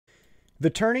The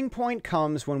turning point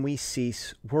comes when we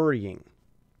cease worrying.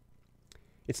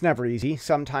 It's never easy.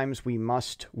 Sometimes we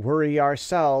must worry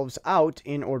ourselves out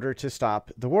in order to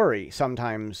stop the worry.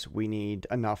 Sometimes we need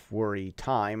enough worry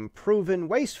time proven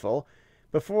wasteful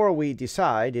before we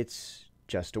decide it's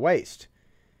just a waste.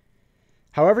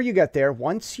 However you get there,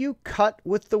 once you cut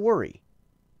with the worry,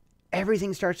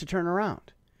 everything starts to turn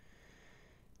around.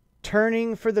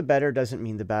 Turning for the better doesn't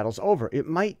mean the battle's over. It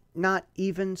might not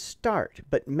even start,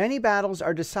 but many battles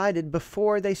are decided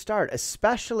before they start,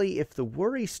 especially if the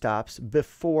worry stops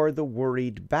before the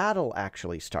worried battle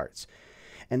actually starts.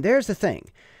 And there's the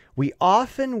thing. We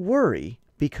often worry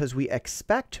because we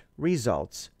expect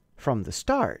results from the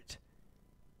start.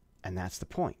 And that's the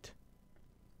point.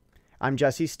 I'm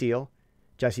Jesse Steele,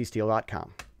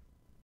 jessesteele.com.